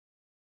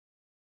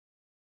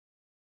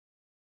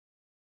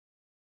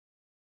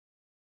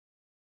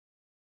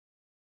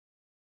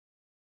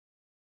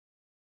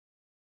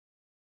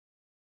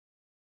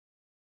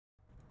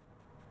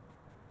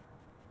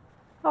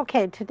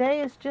Okay,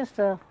 today is just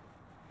a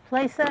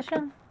play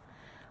session.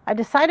 I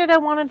decided I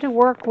wanted to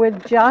work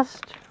with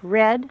just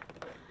red.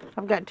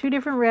 I've got two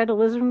different red,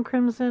 Alizarin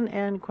Crimson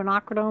and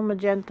Quinacridone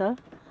Magenta,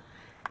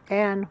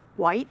 and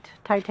white,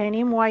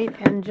 titanium white,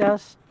 and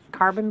just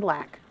carbon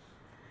black,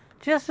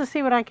 just to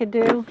see what I could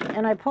do.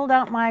 And I pulled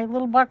out my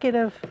little bucket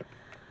of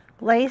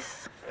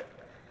lace,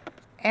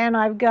 and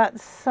I've got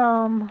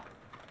some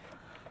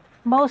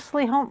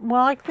mostly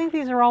well, I think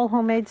these are all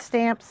homemade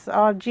stamps,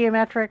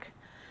 geometric,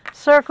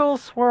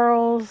 circles,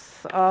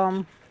 swirls,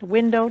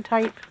 window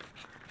type.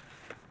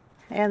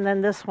 And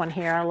then this one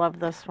here, I love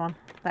this one.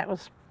 That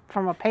was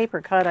from a paper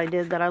cut I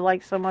did that I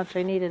liked so much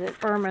I needed it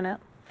permanent.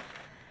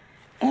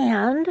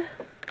 And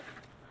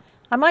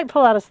I might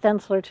pull out a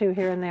stencil or two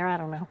here and there, I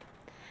don't know.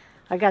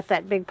 I got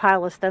that big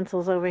pile of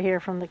stencils over here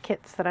from the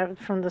kits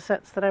from the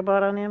sets that I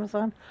bought on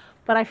Amazon.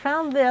 But I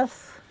found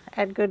this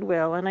at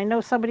Goodwill, and I know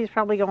somebody's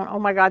probably going, oh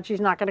my God, she's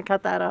not going to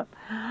cut that up.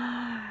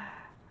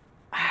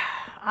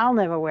 I'll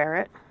never wear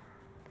it.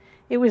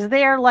 It was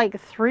there like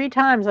 3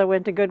 times I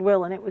went to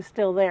Goodwill and it was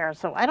still there.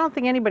 So I don't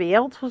think anybody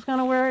else was going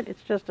to wear it.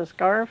 It's just a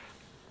scarf.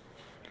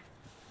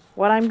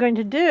 What I'm going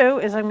to do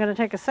is I'm going to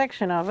take a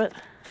section of it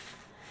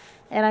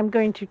and I'm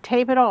going to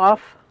tape it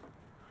off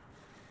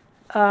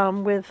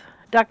with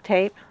duct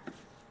tape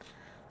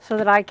so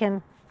that I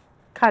can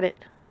cut it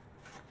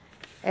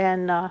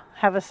and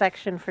have a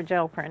section for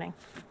gel printing.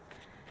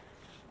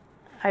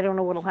 I don't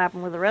know what will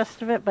happen with the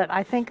rest of it, but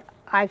I think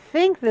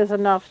there's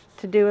enough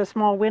to do a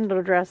small window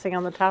dressing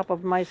on the top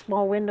of my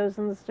small windows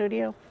in the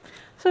studio.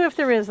 So if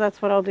there is, that's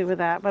what I'll do with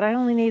that. But I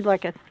only need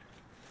like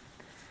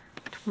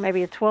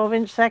maybe a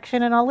 12-inch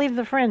section, and I'll leave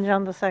the fringe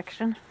on the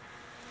section.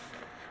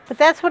 But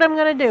that's what I'm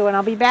going to do, and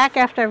I'll be back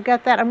after I've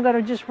got that. I'm going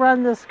to just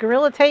run this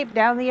Gorilla Tape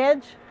down the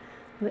edge,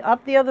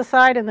 up the other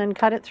side, and then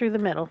cut it through the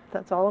middle.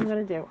 That's all I'm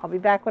going to do. I'll be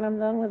back when I'm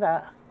done with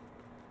that.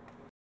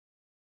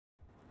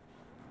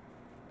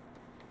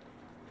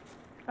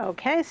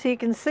 Okay, so you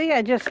can see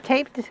I just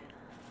taped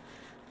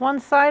one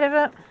side of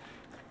it,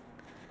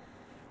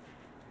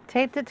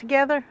 taped it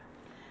together,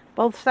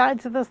 both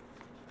sides of this,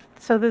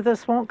 so that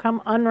this won't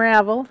come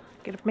unraveled.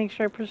 Got to make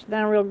sure I push it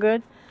down real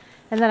good.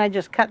 And then I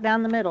just cut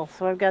down the middle.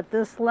 So I've got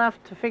this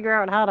left to figure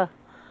out how to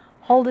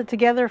hold it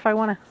together if I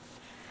want to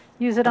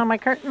use it on my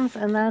curtains.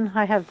 And then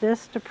I have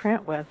this to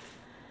print with.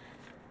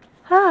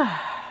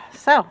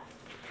 So,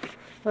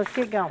 let's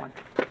get going.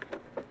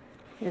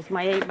 Here's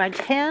my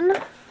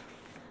 8x10.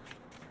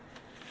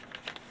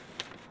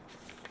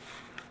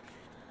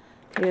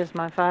 Here's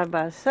my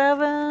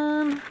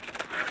 5x7.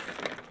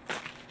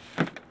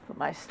 Put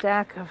my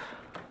stack of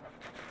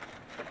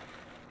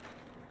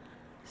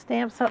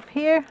stamps up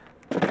here.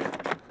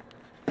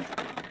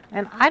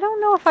 And I don't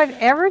know if I've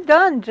ever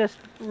done just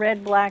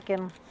red, black,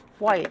 and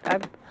white.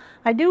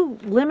 I do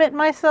limit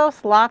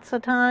myself lots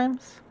of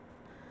times.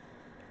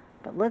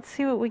 But let's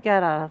see what we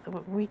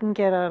can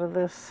get out of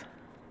this.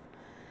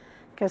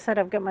 Like I said,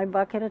 I've got my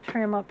bucket of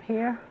trim up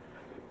here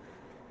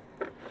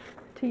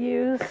to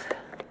use.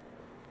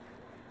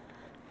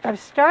 I've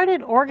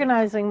started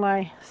organizing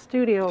my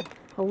studio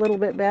a little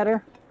bit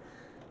better.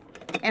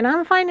 And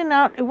I'm finding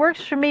out it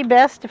works for me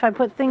best if I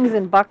put things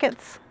in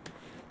buckets.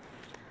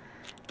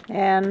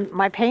 And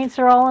my paints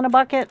are all in a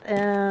bucket,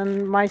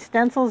 and my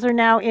stencils are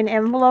now in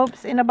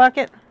envelopes in a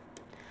bucket.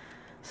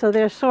 So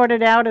they're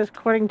sorted out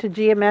according to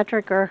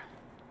geometric, or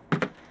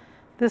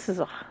this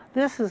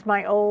is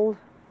my old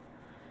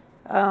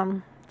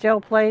gel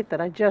plate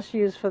that I just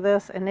used for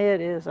this, and it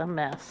is a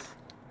mess.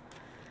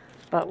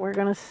 But we're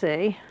going to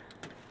see.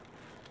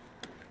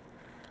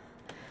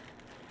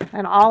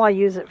 And all I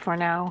use it for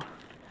now,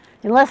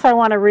 unless I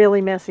want a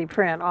really messy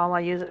print, all I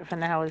use it for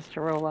now is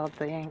to roll out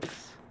the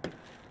inks.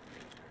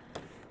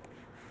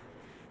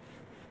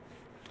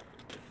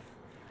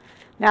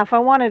 Now, if I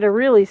wanted a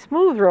really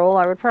smooth roll,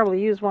 I would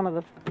probably use one of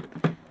the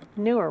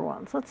newer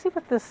ones. Let's see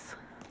what this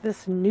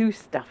new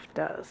stuff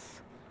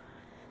does.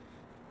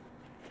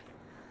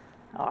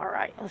 All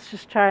right, let's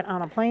just try it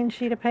on a plain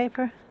sheet of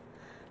paper.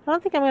 I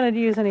don't think I'm going to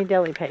use any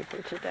deli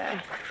paper today.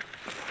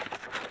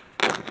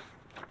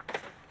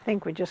 I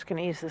think we're just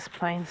going to use this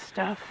plain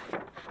stuff.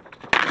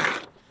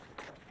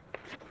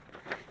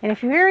 And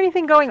if you hear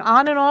anything going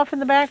on and off in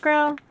the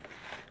background,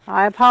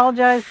 I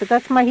apologize, but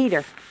that's my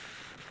heater.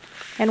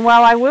 And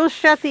while I will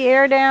shut the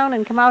air down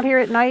and come out here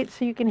at night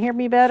so you can hear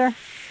me better,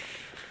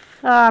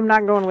 I'm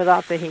not going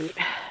without the heat.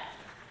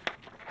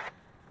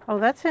 Oh,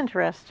 that's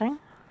interesting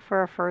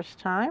for a first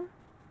time.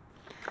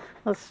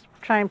 Let's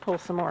try and pull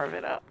some more of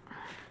it up.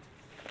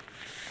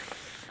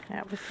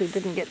 Obviously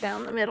didn't get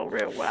down the middle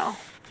real well.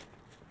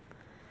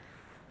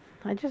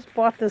 I just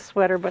bought this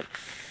sweater, but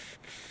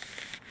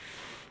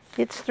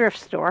it's thrift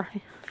store.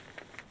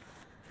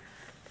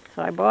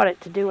 So I bought it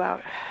to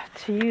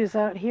use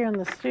out here in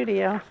the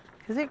studio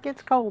because it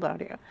gets cold out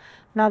here.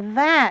 Now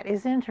that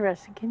is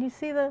interesting. Can you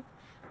see the?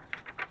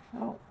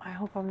 Oh, I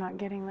hope I'm not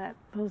getting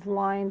those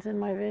lines in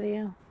my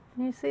video.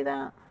 Can you see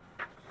that?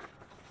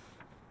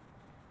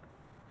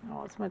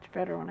 Oh, it's much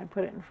better when I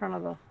put it in front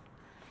of the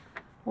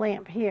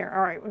lamp here.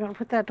 All right, we're going to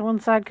put that to one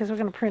side because we're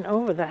going to print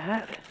over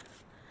that.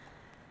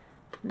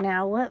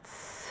 Now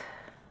let's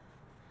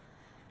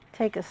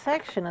take a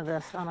section of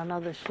this on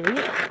another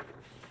sheet.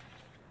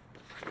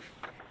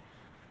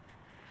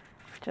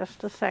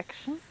 Just a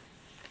section.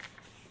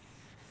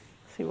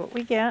 See what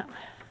we get.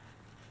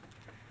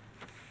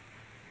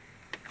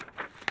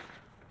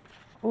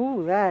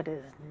 Ooh, that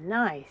is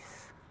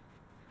nice.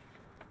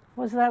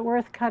 Was that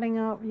worth cutting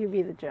up? You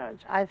be the judge.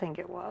 I think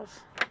it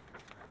was.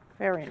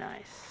 Very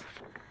nice.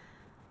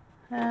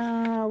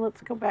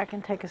 Let's go back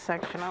and take a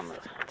section on this.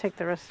 Take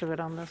the rest of it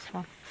on this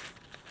one.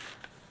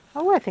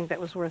 Oh, I think that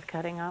was worth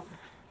cutting up.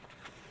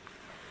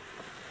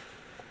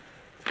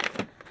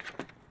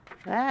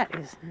 That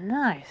is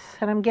nice.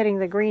 And I'm getting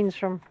the greens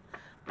from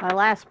my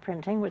last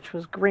printing, which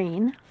was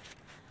green.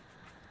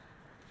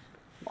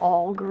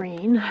 All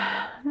green.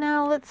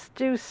 Now let's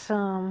do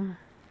some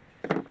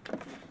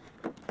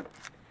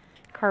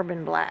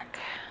carbon black.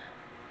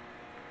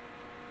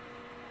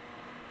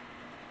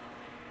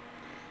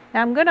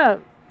 Now I'm going to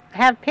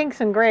have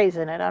pinks and grays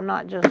in it. I'm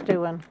not just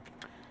doing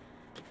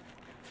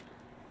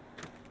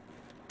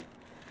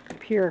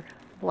pure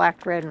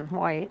black, red, and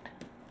white.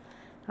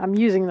 I'm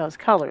using those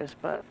colors,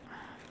 but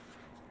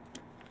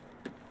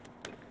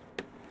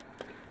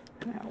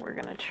now we're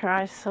going to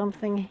try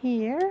something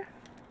here.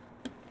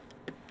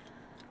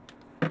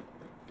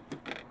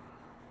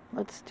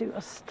 Let's do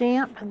a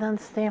stamp and then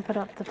stamp it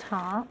up the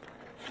top.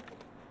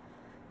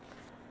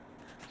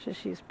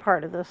 Just use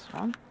part of this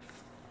one.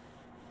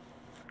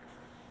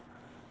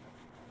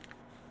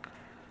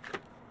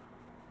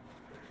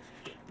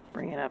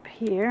 Bring it up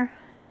here.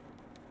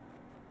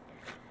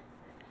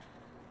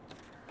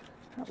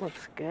 That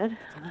looks good.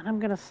 And then I'm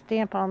going to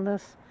stamp on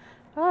this.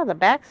 Oh, the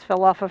backs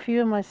fell off a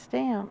few of my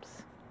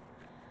stamps.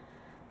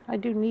 I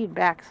do need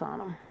backs on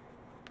them.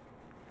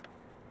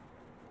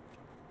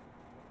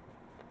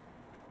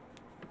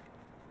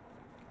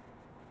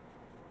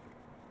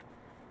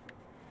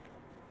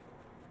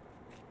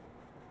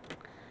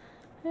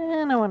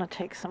 And I want to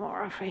take some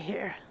more off of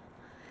here.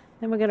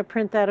 Then we're going to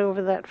print that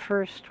over that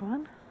first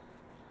one.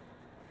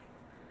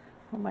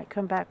 We might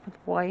come back with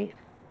white.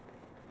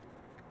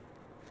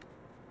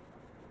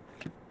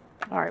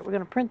 Alright, we're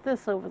going to print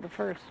this over the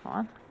first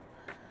one.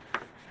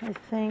 I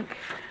think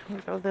we'll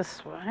go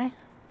this way.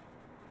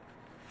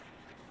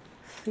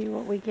 See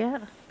what we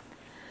get.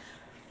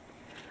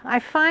 I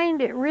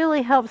find it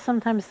really helps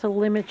sometimes to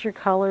limit your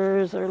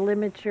colors or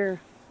limit your...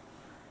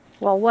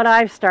 Well, what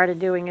I've started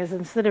doing is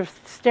instead of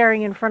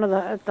staring in front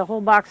of the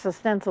whole box of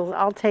stencils,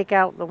 I'll take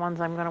out the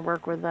ones I'm going to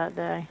work with that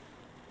day.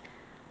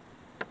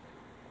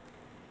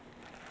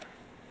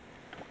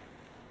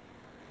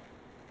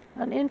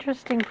 An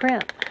interesting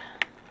print.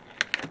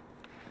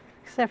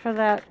 Except for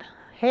that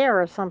hair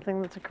or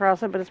something that's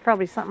across it, but it's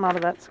probably something out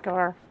of that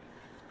scar.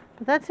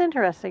 But that's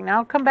interesting. Now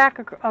I'll come back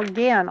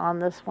again on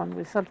this one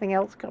with something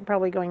else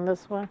probably going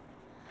this way.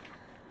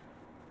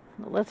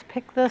 Let's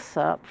pick this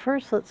up.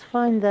 First, let's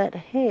find that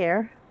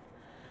hair.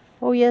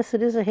 Oh, yes,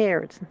 it is a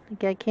hair.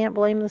 I can't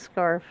blame the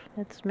scarf.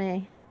 It's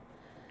me.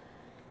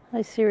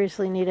 I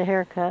seriously need a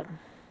haircut.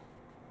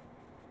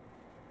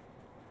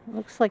 It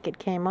looks like it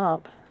came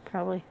up,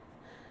 probably.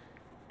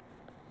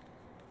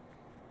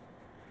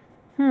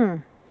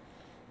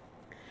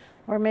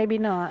 Or maybe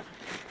not.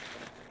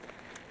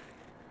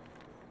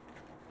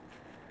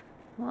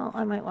 Well,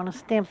 I might want to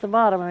stamp the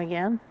bottom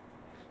again.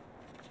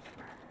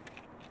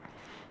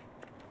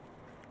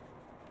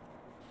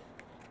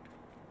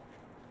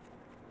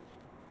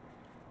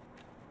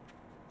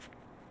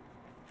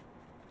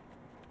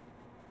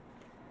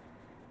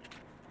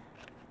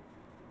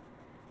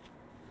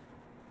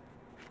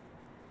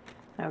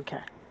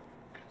 Okay.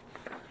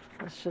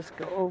 Let's just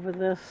go over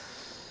this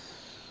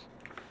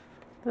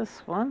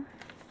one.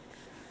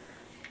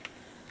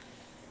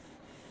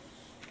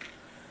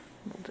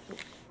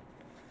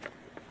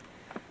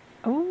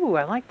 Ooh,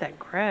 I like that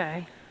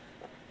gray.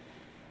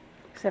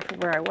 Except for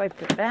where I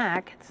wiped it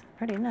back, it's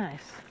pretty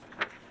nice.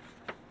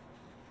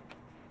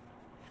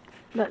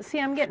 But see,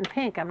 I'm getting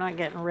pink, I'm not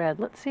getting red.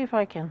 Let's see if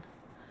I can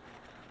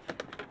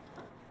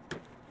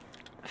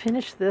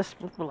finish this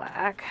with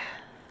black.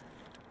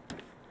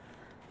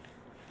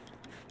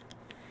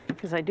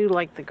 Because I do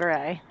like the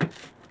gray.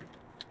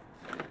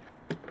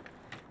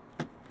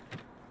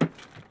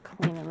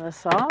 Cleaning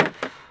this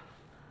off.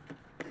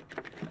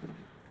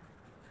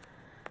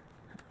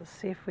 Let's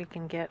see if we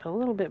can get a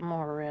little bit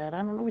more red. I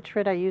don't know which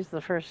red I used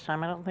the first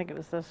time. I don't think it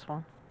was this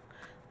one.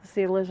 This is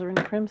the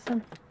Alizarin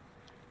Crimson.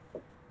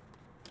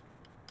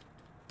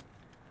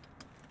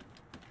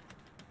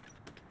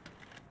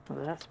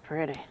 Oh, that's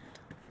pretty.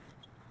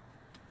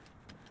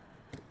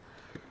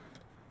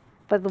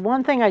 But the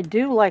one thing I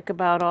do like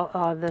about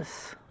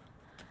this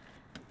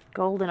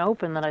Golden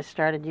Open that I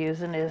started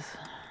using is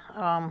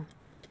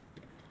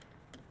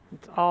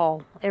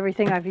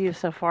everything I've used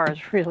so far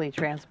is really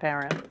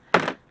transparent.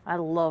 I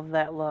love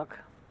that look.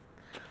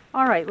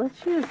 All right,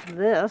 let's use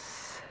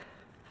this.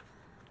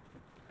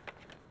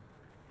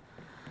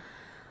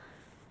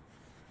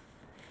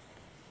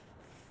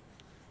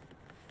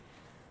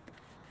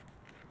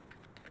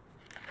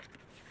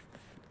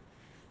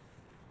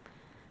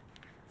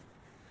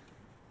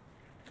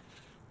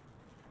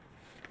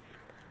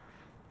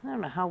 I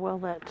don't know how well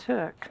that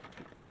took,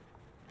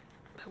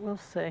 but we'll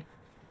see.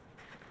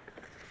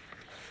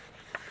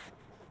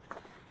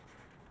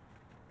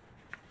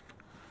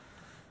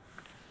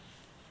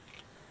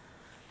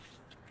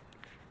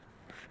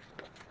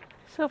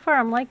 So far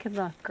I'm liking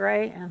the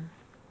gray, and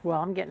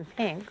well, I'm getting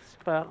pinks,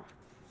 but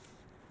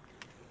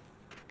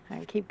I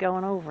can keep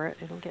going over it.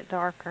 It'll get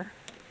darker.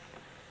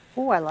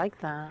 Oh, I like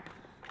that.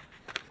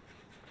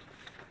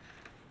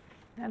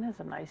 That has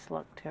a nice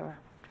look to it.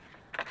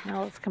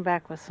 Now let's come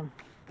back with some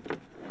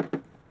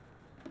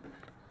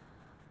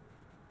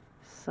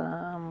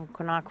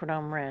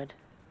Quinacridone red.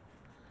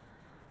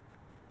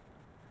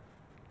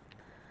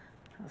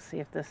 Let's see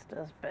if this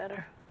does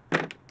better.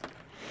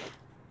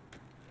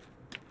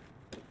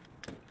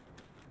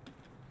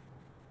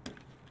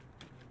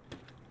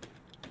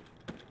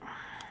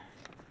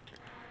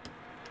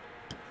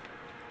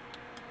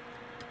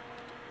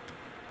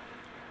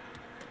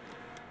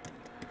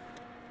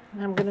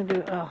 I'm going to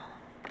do,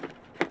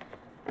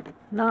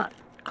 not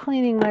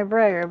cleaning my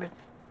brayer, but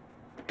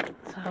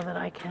so that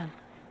I can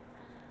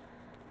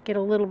get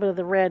a little bit of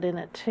the red in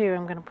it too.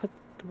 I'm going to put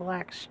the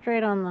black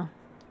straight on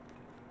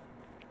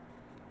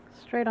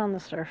the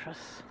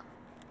surface.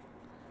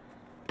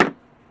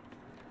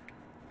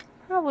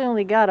 Probably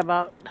only got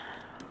about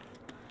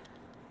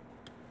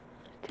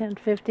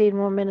 10-15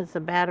 more minutes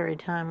of battery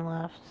time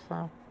left,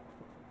 so.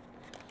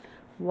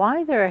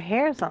 Why there are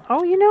hairs on?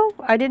 Oh, you know,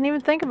 I didn't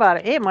even think about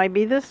it. It might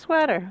be this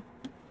sweater.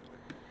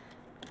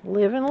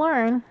 Live and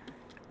learn.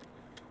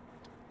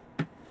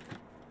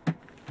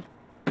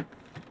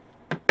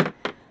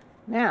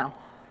 Now,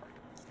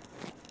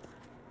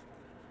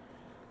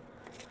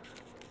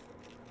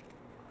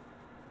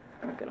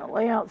 I'm going to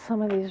lay out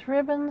some of these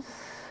ribbons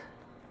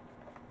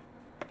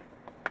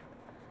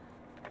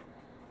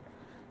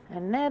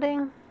and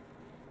netting.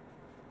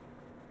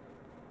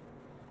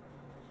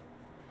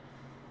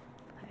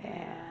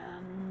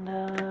 And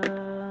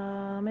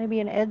maybe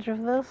an edge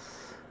of this.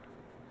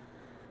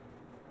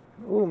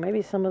 Ooh,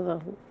 maybe some of the,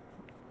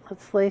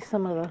 let's lay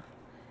some of the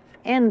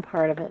end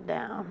part of it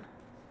down.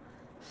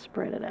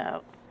 Spread it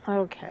out.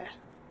 Okay.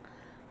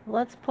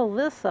 Let's pull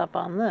this up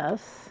on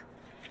this.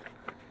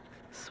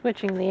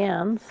 Switching the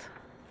ends.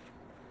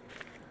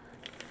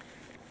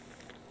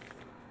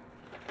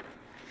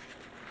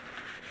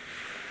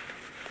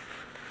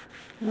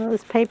 Now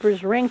this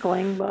paper's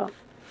wrinkling, but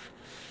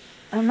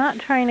I'm not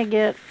trying to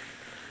get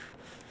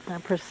a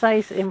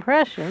precise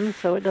impression,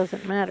 so it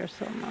doesn't matter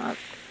so much.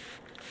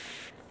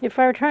 If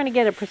I were trying to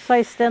get a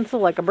precise stencil,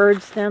 like a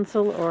bird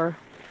stencil or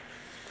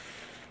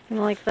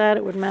something like that,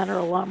 it would matter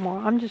a lot more.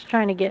 I'm just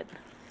trying to get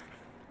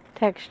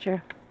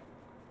texture.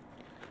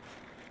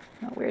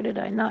 Now, where did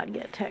I not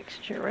get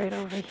texture? Right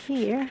over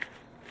here.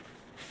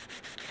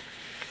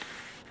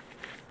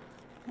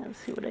 Let's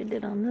see what I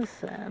did on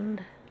this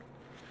end.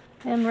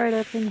 And right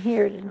up in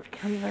here didn't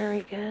come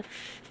very good.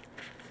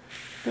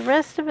 The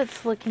rest of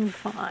it's looking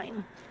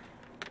fine.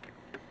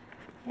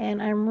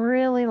 And I'm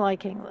really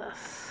liking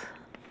this.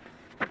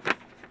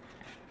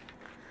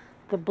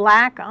 The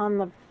black on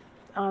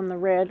the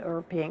red,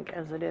 or pink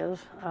as it is,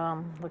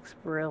 looks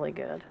really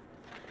good.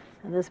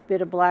 And this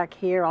bit of black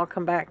here, I'll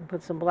come back and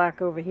put some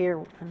black over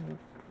here and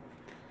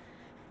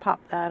pop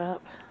that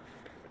up.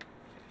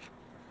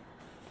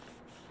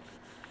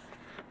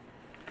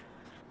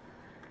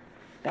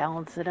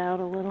 Balance it out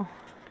a little.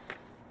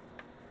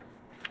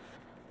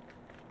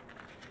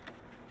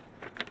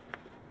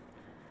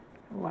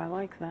 Oh, I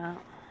like that.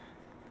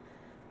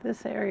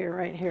 This area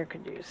right here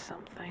could use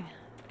something.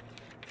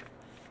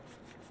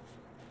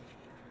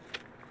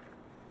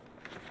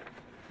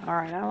 All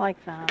right, I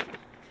like that.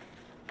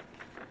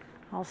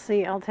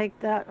 I'll take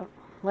that,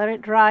 let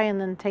it dry, and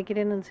then take it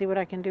in and see what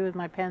I can do with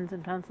my pens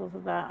and pencils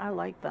with that. I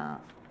like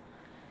that.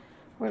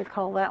 We're going to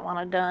call that one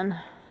a done.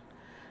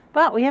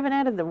 But we haven't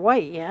added the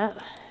white yet.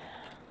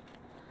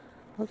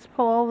 Let's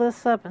pull all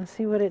this up and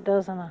see what it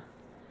does on a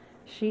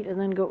sheet and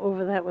then go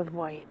over that with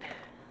white.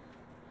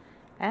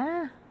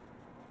 I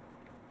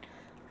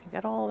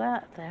got all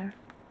that there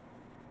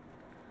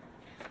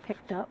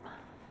picked up.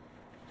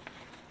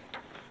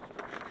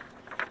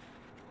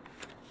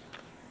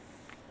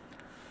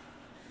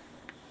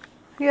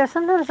 Yeah,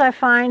 sometimes I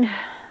find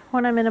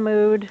when I'm in a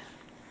mood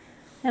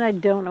and I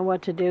don't know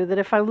what to do, that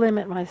if I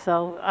limit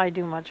myself, I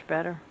do much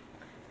better.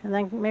 And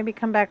then maybe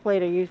come back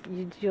later.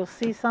 You'll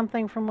see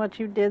something from what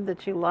you did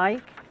that you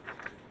like.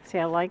 See,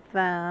 I like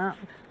that.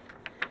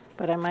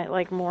 But I might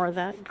like more of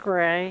that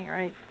gray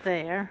right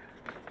there.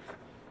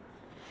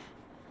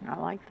 I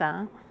like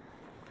that.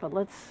 But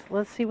let's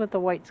see what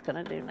the white's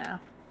going to do now.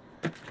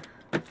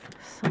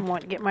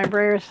 Get my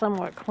brayer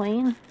somewhat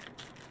clean.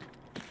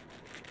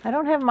 I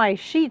don't have my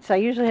sheets. I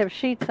usually have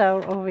sheets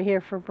out over here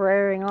for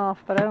brayering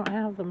off, but I don't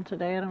have them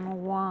today. I don't know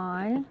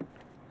why.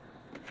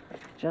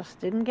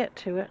 Just didn't get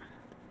to it.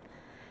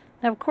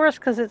 Now, of course,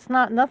 because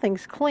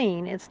nothing's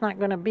clean, it's not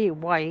going to be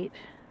white.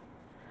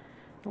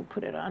 We'll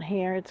put it on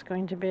here. It's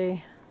going to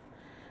be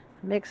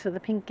a mix of the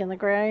pink and the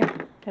gray.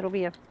 It'll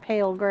be a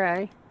pale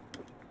gray.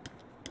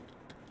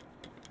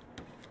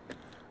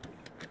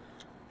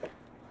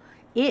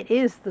 It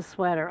is the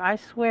sweater, I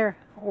swear.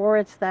 Or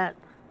it's that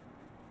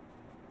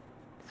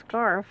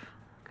scarf,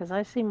 because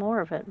I see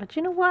more of it. But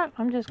you know what?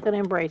 I'm just going to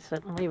embrace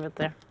it and leave it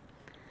there.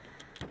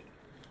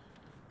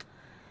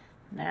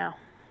 Now,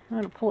 I'm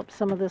going to pull up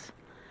some of this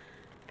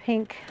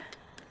pink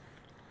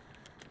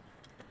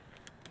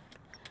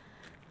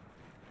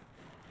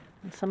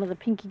and some of the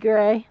pinky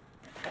gray.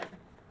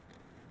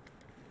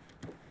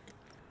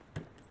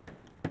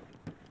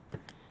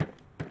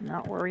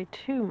 Not worry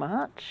too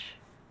much.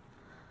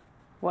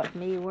 What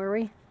me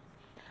worry?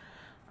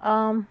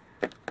 I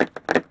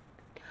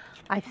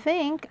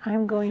think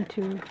I'm going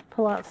to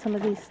pull out some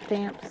of these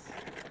stamps.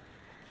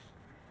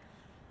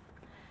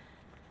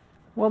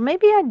 Well,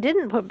 maybe I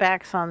didn't put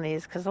backs on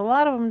these because a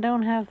lot of them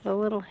don't have the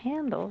little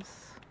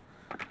handles.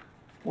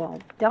 Well,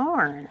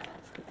 darn.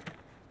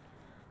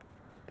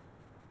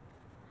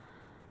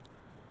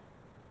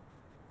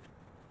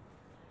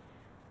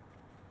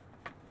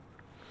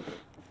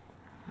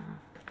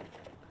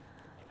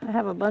 I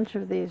have a bunch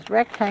of these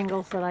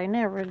rectangles that I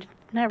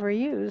never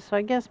use, so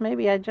I guess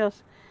maybe I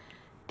just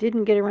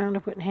didn't get around to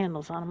putting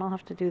handles on them. I'll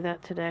have to do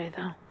that today,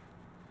 though.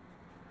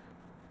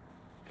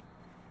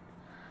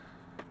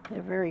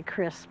 They're very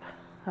crisp.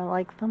 I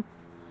like them.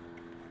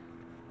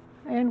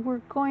 And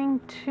we're going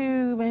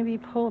to maybe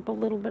pull up a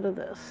little bit of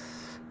this,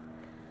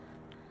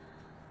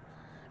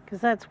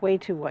 because that's way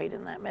too white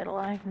in that middle.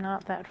 I'm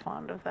not that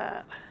fond of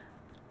that.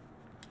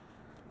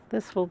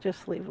 This will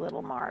just leave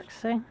little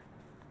marks, see?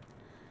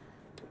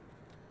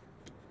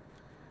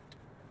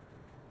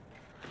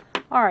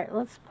 All right,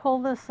 let's pull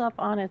this up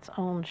on its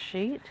own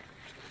sheet.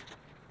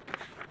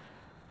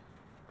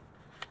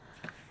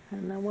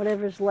 And then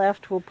whatever's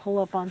left we'll pull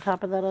up on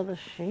top of that other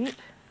sheet.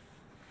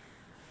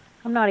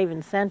 I'm not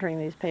even centering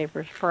these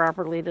papers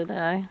properly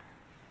today.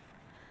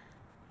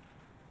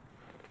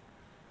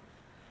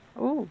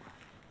 Ooh,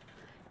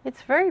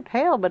 it's very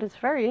pale, but it's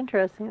very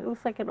interesting. It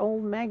looks like an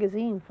old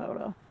magazine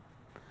photo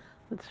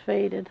that's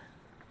faded.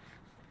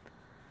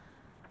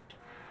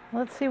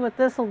 Let's see what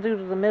this will do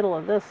to the middle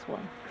of this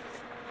one.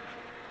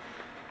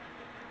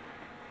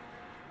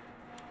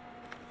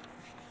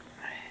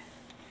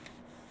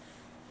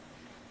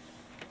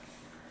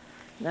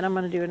 Then I'm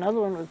going to do another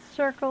one with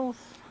circles.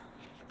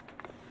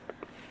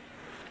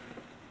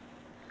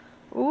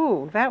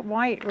 Ooh, that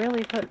white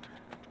really put...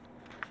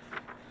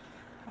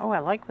 Oh, I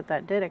like what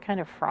that did. It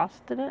kind of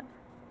frosted it.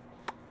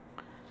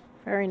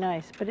 Very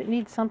nice, but it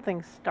needs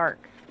something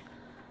stark.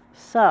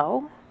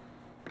 So,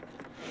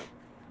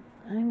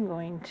 I'm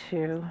going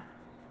to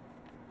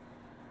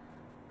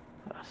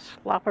put a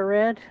slop of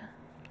red.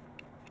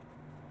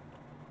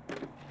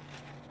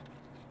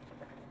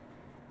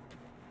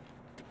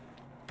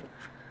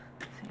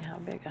 See how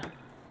big a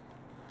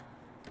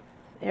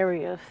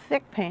area of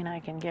thick paint I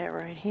can get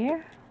right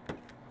here.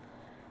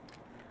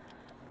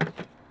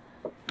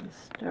 And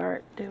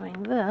start doing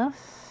this.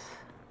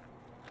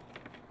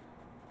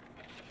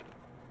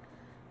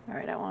 All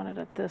right, I want it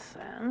at this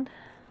end.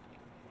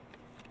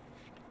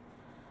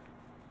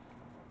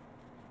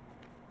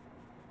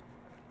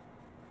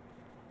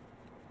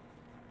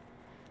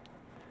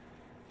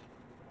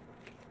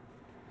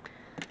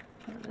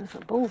 There's a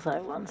bullseye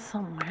one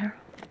somewhere.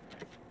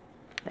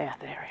 There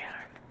we are.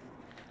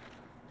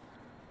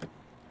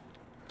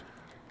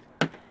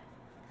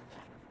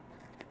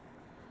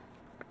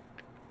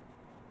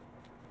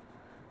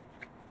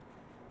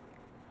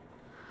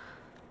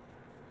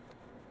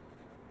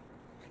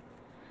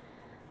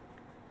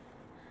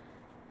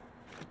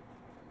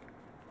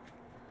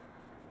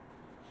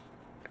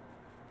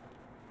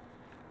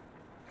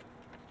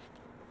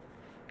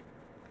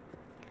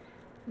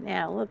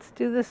 Now let's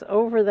do this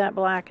over that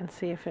black and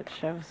see if it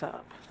shows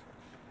up.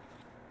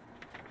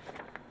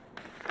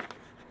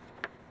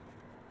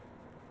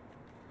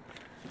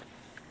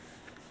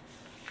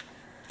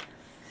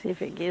 See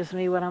if it gives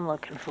me what I'm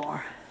looking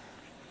for.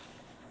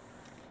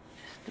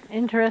 Just an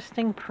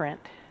interesting print.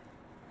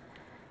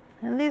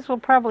 And these will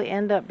probably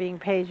end up being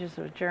pages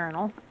of a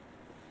journal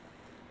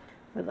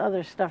with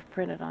other stuff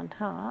printed on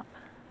top.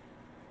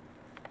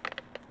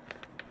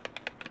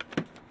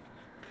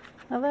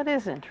 Now that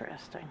is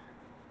interesting.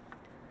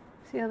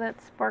 See how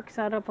that sparks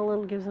that up a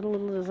little, gives it a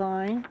little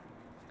design.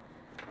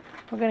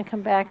 We're going to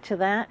come back to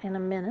that in a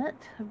minute,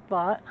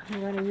 but I'm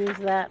going to use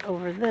that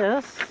over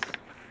this.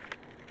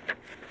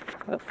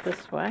 Up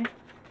this way.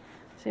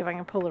 See if I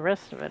can pull the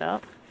rest of it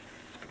up.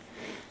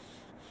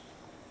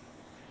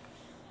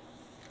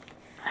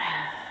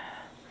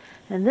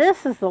 And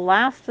this is the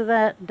last of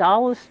that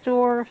dollar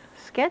store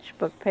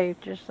sketchbook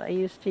pages I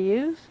used to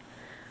use.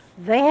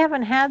 They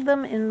haven't had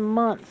them in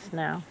months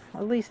now,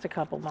 at least a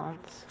couple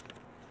months.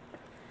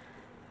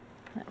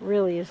 That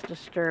really is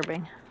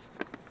disturbing.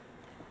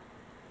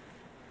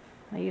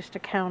 I used to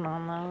count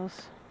on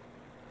those.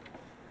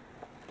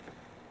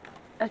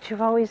 But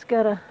you've always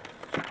got to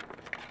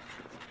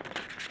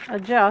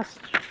adjust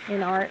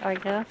in art, I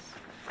guess,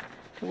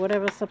 to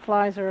whatever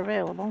supplies are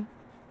available.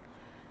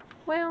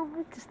 Well,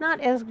 it's not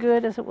as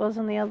good as it was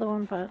in the other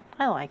one, but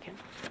I like it.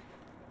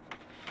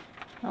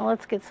 Now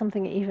let's get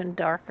something even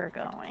darker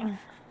going.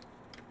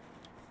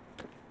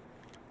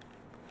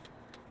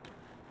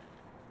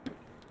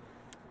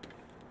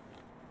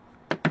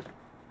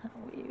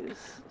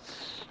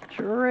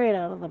 straight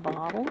out of the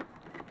bottle.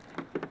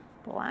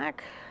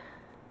 Black.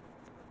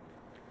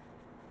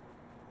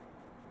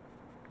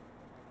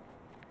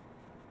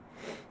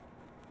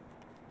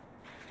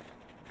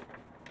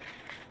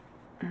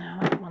 No,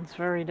 that one's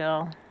very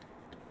dull.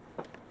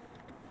 I'm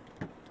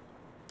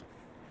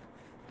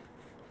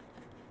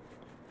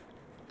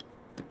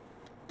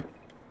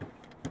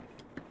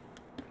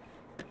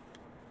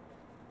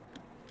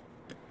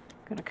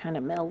going to kind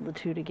of meld the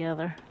two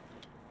together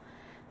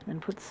and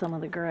put some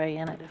of the gray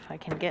in it if I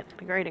can get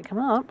the gray to come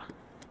up.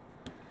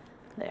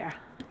 There.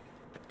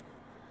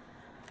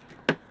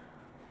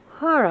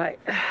 All right.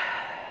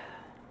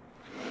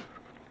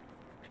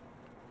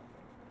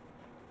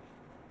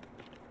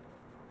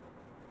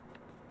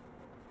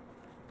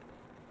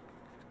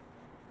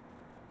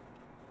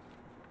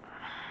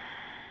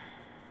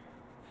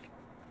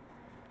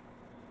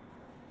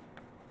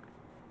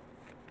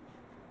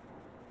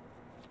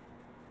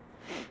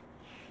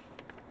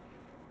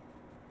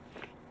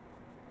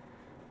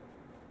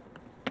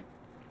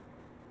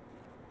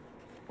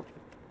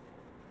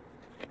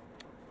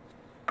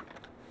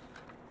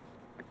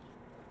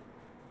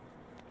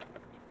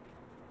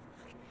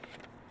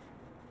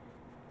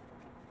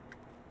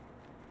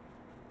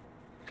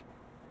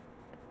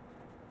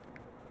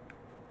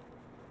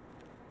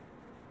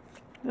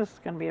 This is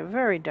going to be a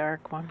very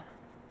dark one,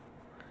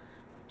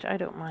 which I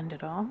don't mind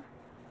at all.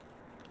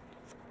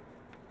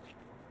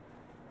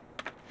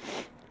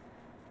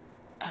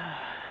 Is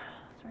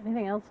there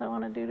anything else I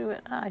want to do to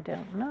it? I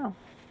don't know.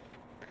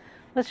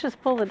 Let's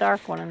just pull the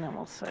dark one and then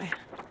we'll see.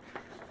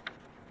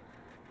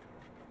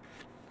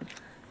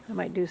 I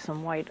might do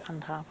some white on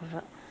top of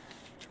it.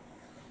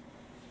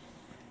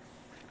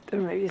 Or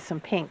maybe some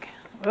pink.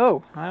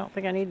 Oh, I don't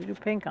think I need to do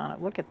pink on it.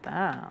 Look at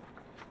that.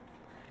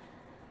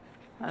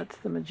 That's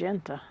the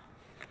magenta.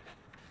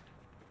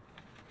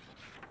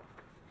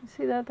 You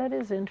see that? That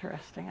is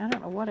interesting. I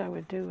don't know what I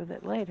would do with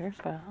it later,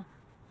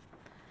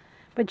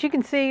 but you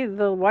can see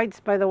the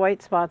whites by the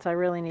white spots. I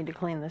really need to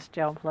clean this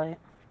gel plate.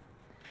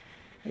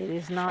 It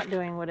is not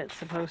doing what it's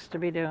supposed to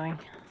be doing.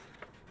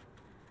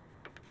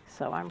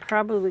 So I'm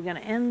probably going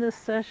to end this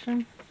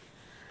session.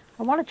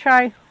 I want to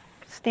try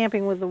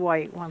stamping with the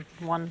white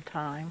one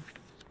time.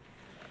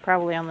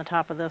 Probably on the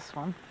top of this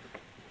one.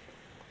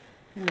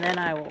 And then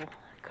I will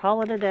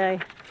call it a day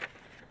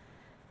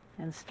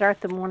and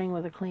start the morning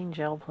with a clean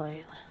gel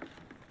plate.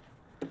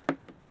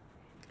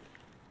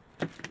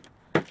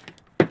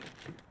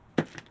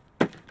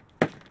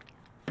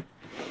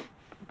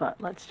 But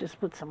let's just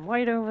put some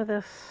white over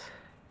this.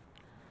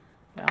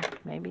 Well,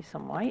 maybe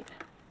some white.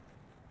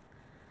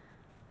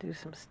 Do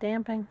some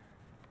stamping.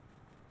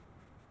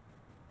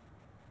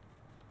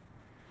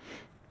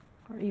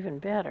 Or even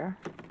better,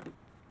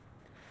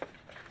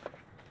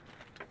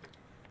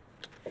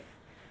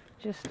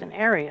 just an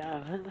area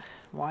of it,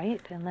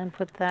 white, and then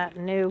put that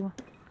new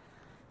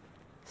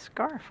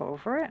scarf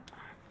over it.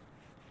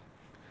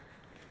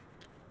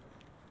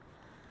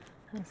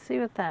 And see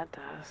what that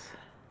does.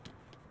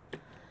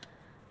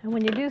 And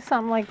when you do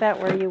something like that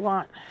where you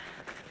want,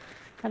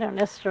 I don't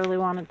necessarily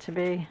want it to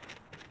be,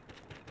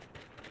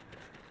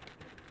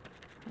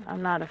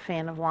 I'm not a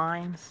fan of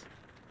lines.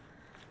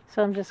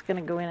 So I'm just going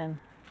to go in and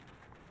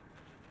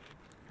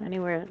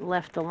anywhere it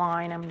left the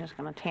line, I'm just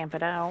going to tamp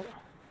it out.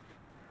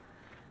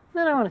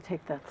 Then I want to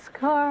take that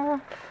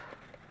scarf,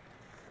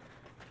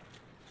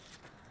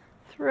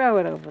 throw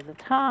it over the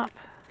top,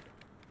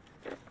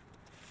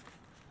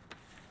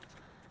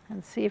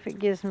 and see if it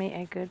gives me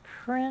a good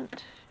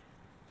print.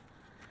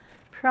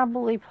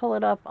 Probably pull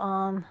it up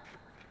on,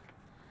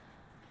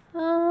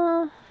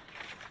 I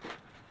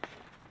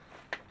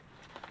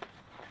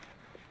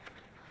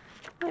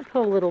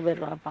put a little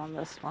bit up on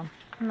this one.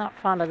 I'm not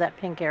fond of that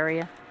pink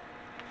area.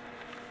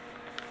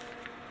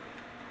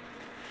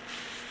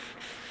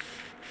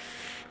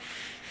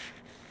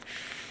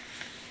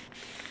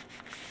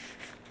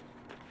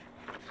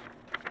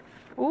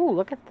 Ooh,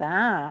 look at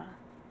that.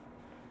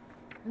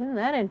 Isn't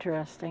that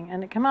interesting?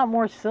 And it came out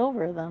more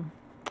silver then.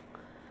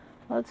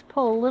 Let's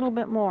pull a little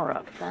bit more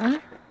up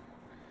then.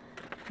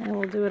 And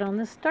we'll do it on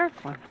this dark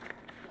one.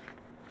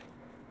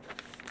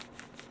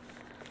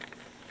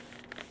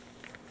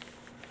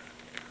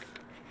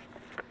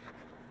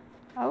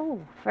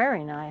 Oh,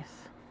 very nice.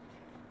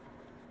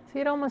 See,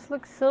 it almost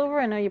looks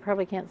silver. I know you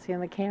probably can't see on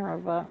the camera,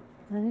 but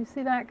then you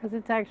see that because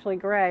it's actually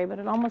gray, but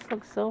it almost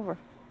looks silver.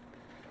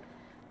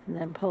 And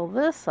then pull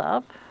this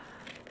up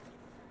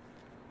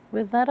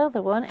with that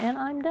other one, and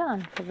I'm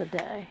done for the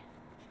day.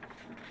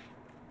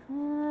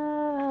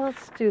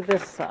 Let's do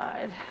this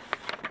side.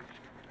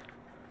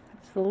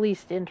 It's the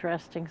least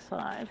interesting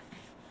side.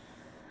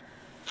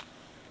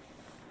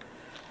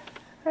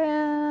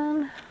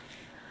 And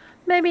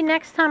maybe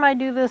next time I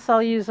do this,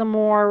 I'll use a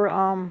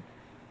more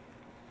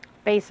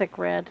basic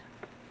red.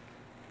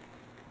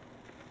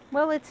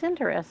 Well, it's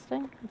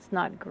interesting. It's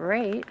not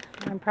great.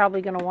 I'm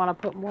probably going to want to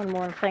put one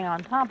more thing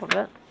on top of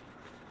it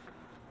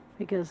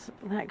because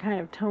that kind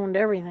of toned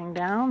everything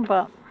down,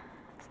 but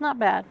it's not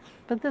bad.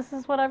 But this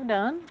is what I've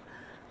done.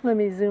 Let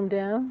me zoom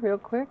down real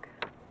quick.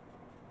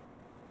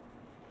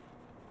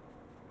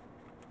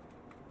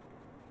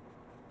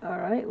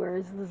 where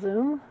is the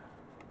zoom?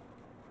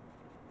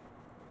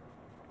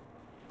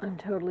 I'm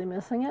totally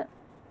missing it.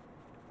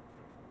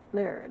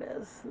 There it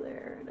is.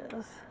 There it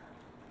is.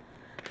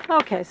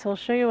 Okay, so I'll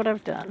show you what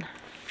I've done.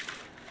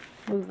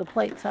 Move the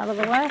plates out of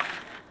the way.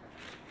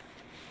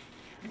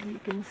 And you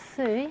can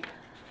see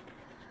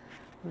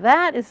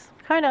that is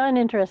kind of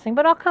uninteresting,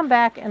 but I'll come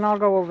back and I'll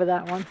go over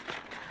that one.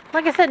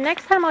 Like I said,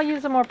 next time I'll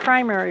use a more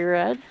primary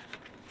red,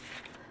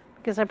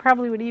 because I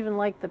probably would even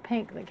like the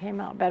pink that came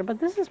out better. But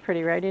this is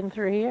pretty right in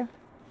through here.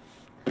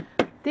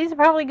 These are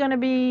probably going to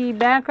be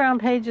background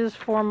pages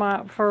for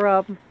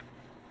a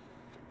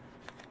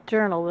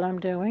journal that I'm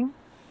doing.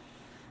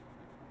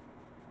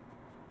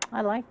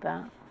 I like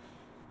that.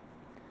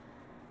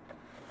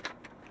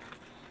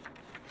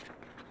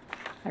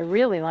 I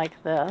really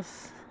like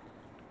this.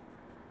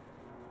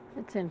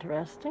 It's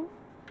interesting.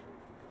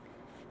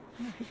 I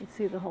don't know if you can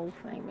see the whole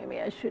thing. Maybe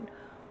I should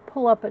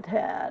pull up a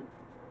tad.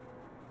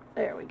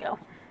 There we go.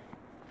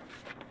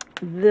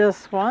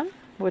 This one,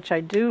 which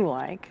I do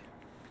like,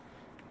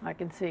 I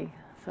can see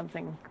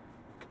something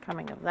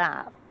coming of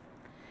that.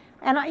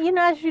 And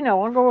as you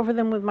know, I'll go over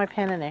them with my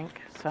pen and ink.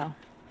 So,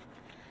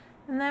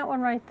 and that one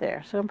right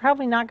there. So I'm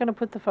probably not going to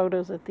put the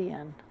photos at the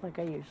end like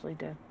I usually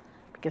do,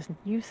 because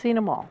you've seen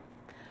them all.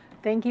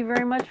 Thank you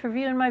very much for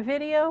viewing my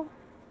video.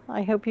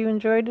 I hope you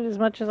enjoyed it as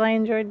much as I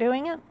enjoyed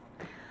doing it.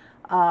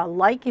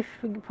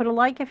 Put a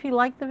like if you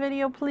like the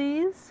video,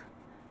 please.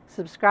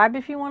 Subscribe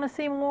if you want to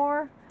see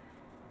more.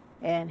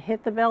 And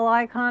hit the bell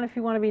icon if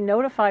you want to be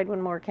notified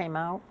when more came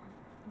out.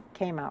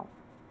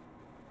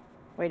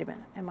 Wait a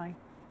minute. Am I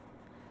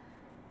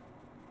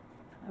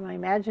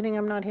imagining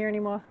I'm not here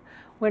anymore?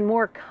 When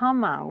more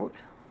come out,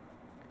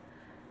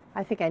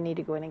 I think I need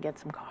to go in and get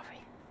some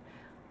coffee.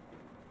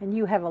 And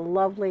you have a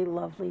lovely,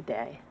 lovely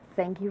day.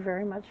 Thank you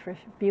very much for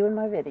viewing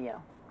my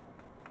video.